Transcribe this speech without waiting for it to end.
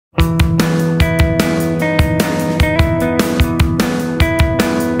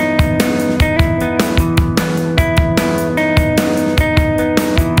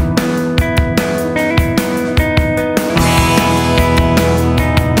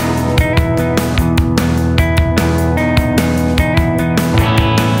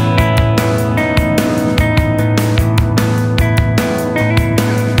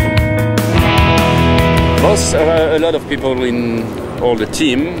lot of people in all the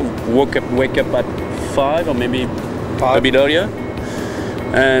team wake up at 5 or maybe a bit earlier,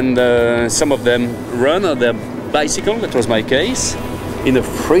 and some of them run on their bicycle. That was my case in a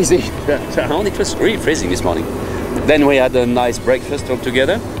freezing town. It was really freezing this morning. Then we had a nice breakfast all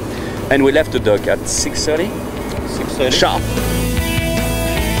together, and we left the dock at 6:30. 6:30 sharp.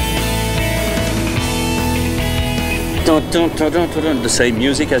 The same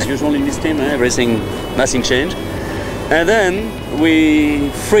music as usual in this team. Everything, nothing changed. And then we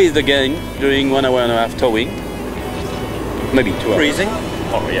freezed again during 1 hour and a half towing. Maybe 2 hours. Freezing?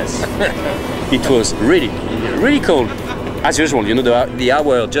 Oh yes. It was really cold. As usual, you know, the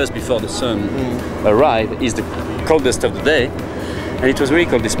hour just before the sun arrived is the coldest of the day, and it was really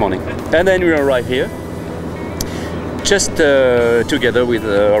cold this morning. And then we arrived here, just together with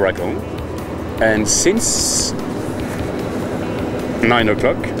Oracle, and since 9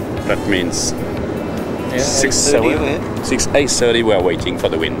 o'clock, that means 8:30 we are waiting for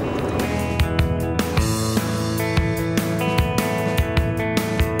the wind.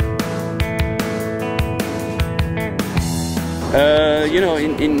 You know,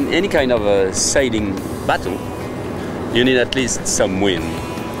 in any kind of a sailing battle, you need at least some wind,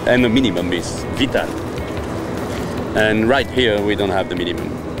 and the minimum is vital. And right here, we don't have the minimum.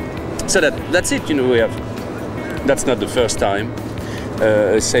 So that's it. You know, that's not the first time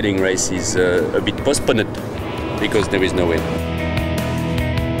a sailing race is a bit postponed because there is no wind.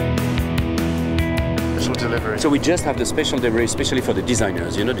 Special delivery. So we just have the special delivery, especially for the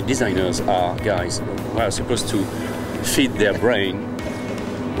designers. You know, the designers are guys who are supposed to feed their brain.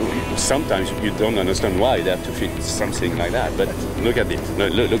 Sometimes you don't understand why they have to feed something like that, but look at it.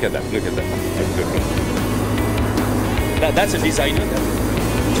 Look at that. Look at that. That's a designer.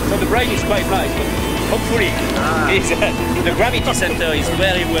 So the brain is quite nice, but hopefully the gravity center is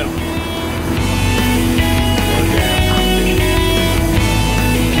very well.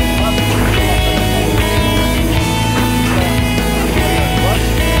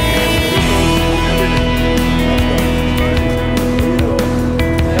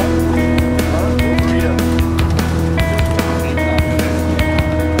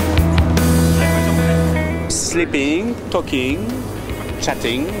 Sleeping, talking,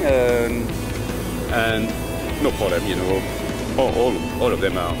 chatting, and no problem, you know. All of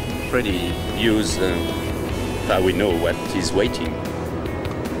them are pretty used. We know what is waiting,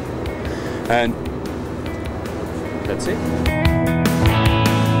 and that's it.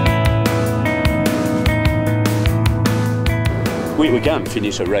 We can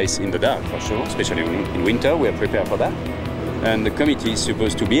finish a race in the dark for sure, especially in winter. We are prepared for that, and the committee is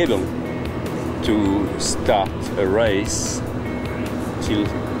supposed to be able to start a race till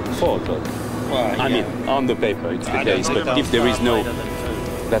 4 o'clock. Well, I mean, on the paper it's the case, but if there is no,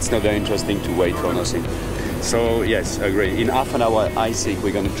 that's not very interesting to wait for nothing. So yes, I agree. In half an hour, I think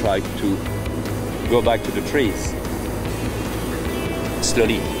we're going to try to go back to the trees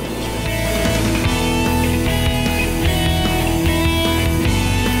slowly.